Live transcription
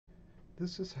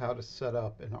This is how to set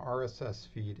up an RSS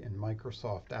feed in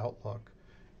Microsoft Outlook.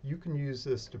 You can use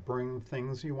this to bring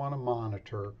things you want to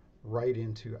monitor right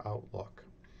into Outlook.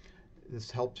 This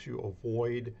helps you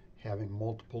avoid having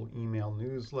multiple email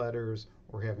newsletters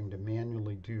or having to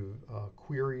manually do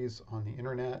queries on the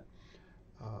internet.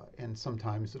 And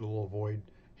sometimes it'll avoid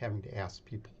having to ask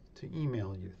people to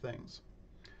email you things.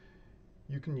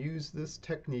 You can use this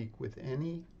technique with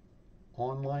any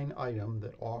online item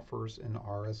that offers an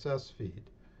RSS feed.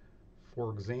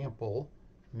 For example,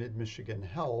 Mid-Michigan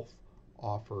Health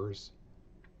offers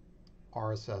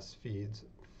RSS feeds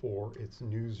for its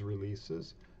news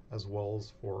releases as well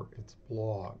as for its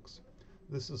blogs.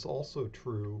 This is also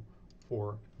true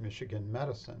for Michigan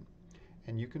Medicine.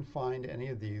 And you can find any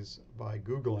of these by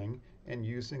Googling and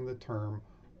using the term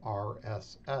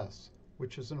RSS,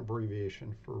 which is an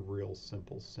abbreviation for Real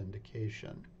Simple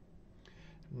Syndication.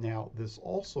 Now, this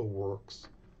also works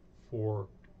for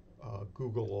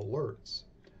Google Alerts.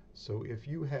 So if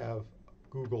you have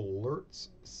Google Alerts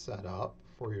set up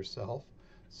for yourself,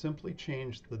 simply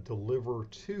change the Deliver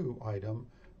To item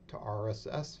to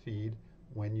RSS feed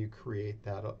when you create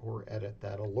that or edit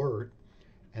that alert,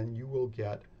 and you will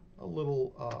get a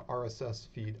little RSS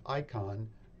feed icon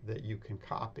that you can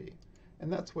copy. And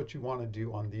that's what you want to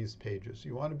do on these pages.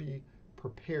 You want to be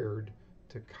prepared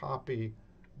to copy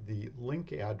the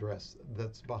link address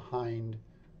that's behind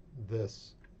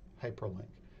this hyperlink.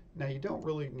 Now, you don't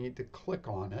really need to click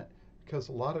on it because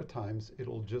a lot of times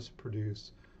it'll just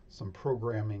produce some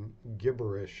programming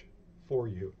gibberish for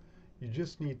you. You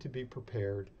just need to be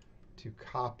prepared to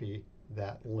copy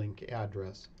that link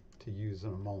address to use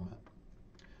in a moment.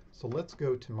 So let's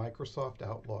go to Microsoft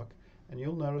Outlook, and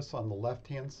you'll notice on the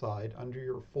left-hand side under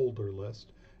your folder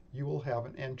list, you will have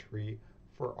an entry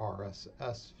for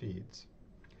RSS feeds.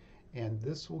 And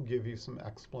this will give you some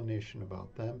explanation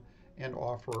about them and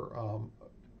offer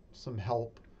some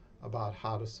help about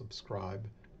how to subscribe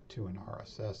to an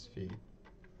RSS feed.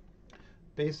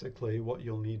 Basically, what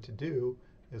you'll need to do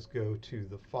is go to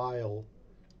the File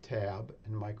tab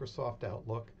in Microsoft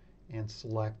Outlook and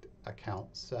select Account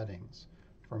Settings.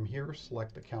 From here,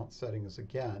 select Account Settings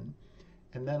again,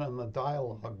 and then on the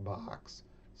dialog box,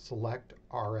 select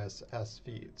RSS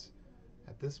Feeds.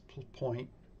 At this point,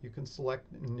 you can select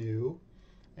New,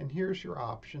 and here's your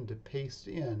option to paste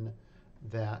in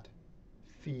that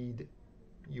feed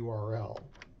URL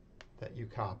that you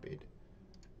copied.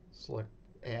 Select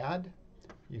Add,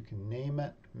 you can name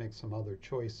it, make some other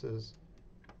choices,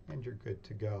 and you're good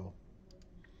to go.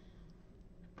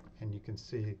 And you can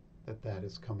see that that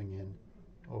is coming in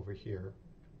over here.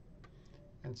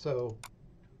 And so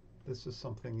this is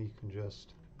something you can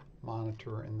just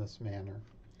monitor in this manner.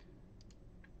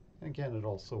 And again, it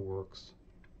also works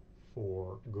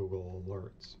for Google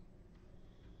Alerts.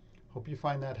 Hope you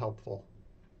find that helpful.